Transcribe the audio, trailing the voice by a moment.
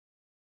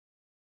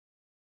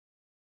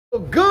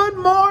Good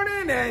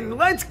morning, and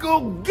let's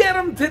go get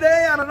them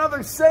today on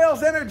another Sales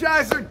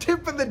Energizer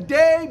tip of the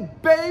day,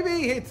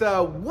 baby. It's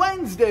a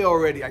Wednesday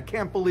already. I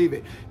can't believe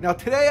it. Now,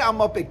 today I'm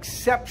up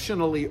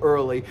exceptionally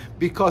early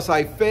because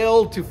I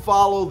failed to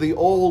follow the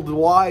old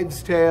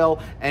wives'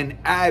 tale and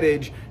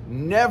adage,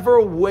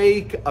 never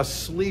wake a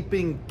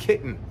sleeping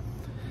kitten.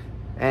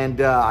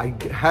 And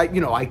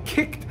I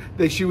kicked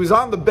that she was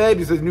on the bed.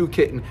 It's a new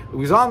kitten. It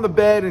was on the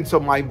bed, and so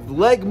my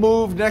leg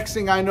moved. Next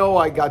thing I know,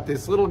 I got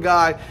this little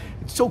guy.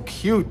 It's so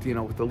cute, you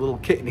know, with the little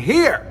kitten.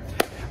 Here,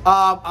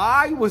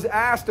 I was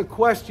asked a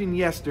question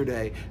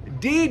yesterday.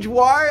 Deej,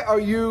 why are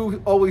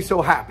you always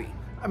so happy?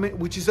 I mean,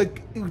 which is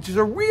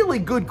a really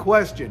good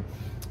question,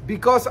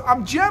 because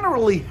I'm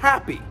generally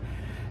happy,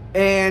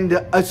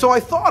 and so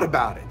I thought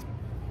about it.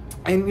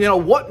 And you know,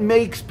 what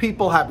makes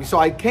people happy? So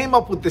I came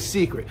up with the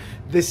secret.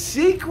 The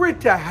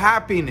secret to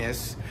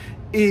happiness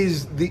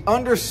is the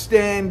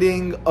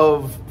understanding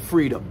of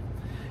freedom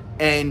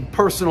and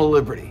personal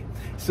liberty.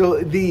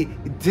 So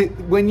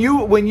when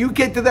you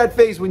get to that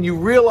phase, when you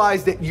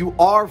realize that you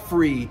are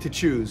free to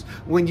choose,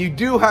 when you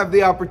do have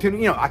the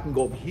opportunity, you know, I can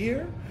go over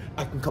here,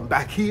 I can come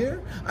back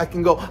here, I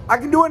can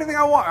do anything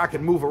I want. I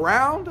can move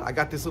around. I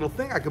got this little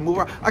thing. I can move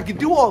around. I can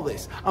do all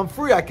this. I'm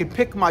free. I can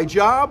pick my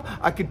job.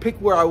 I can pick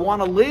where I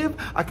want to live.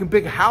 I can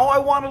pick how I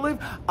want to live.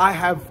 I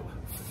have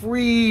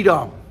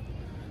freedom.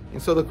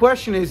 And so the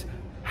question is,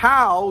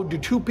 how do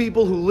two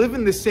people who live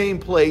in the same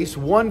place,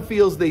 one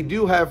feels they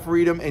do have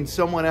freedom and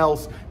someone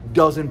else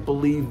doesn't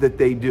believe that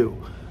they do?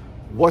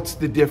 What's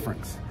the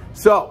difference?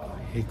 So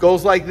it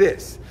goes like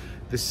this.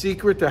 The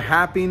secret to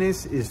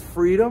happiness is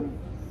freedom,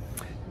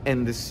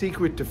 and the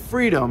secret to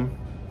freedom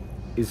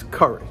is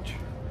courage.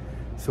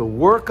 So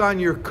work on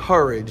your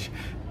courage.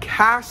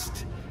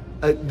 Cast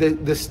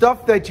the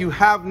stuff that you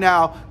have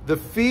now, the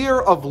fear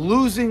of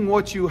losing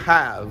what you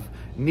have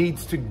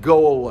needs to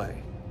go away.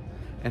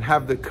 And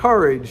have the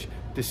courage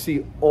to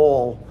see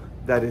all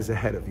that is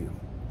ahead of you.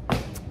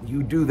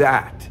 You do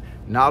that,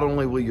 not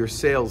only will your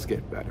sales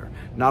get better,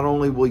 not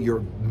only will your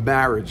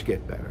marriage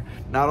get better,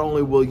 not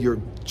only will your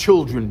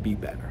children be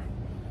better,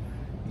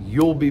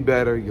 you'll be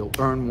better, you'll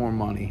earn more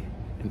money,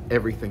 and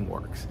everything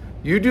works.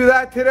 You do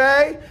that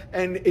today,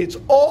 and it's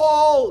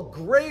all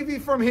gravy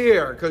from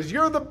here, because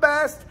you're the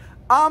best,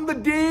 I'm the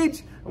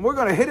Deej, and we're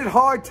gonna hit it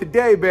hard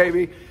today,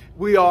 baby.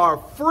 We are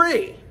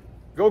free.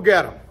 Go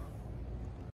get them.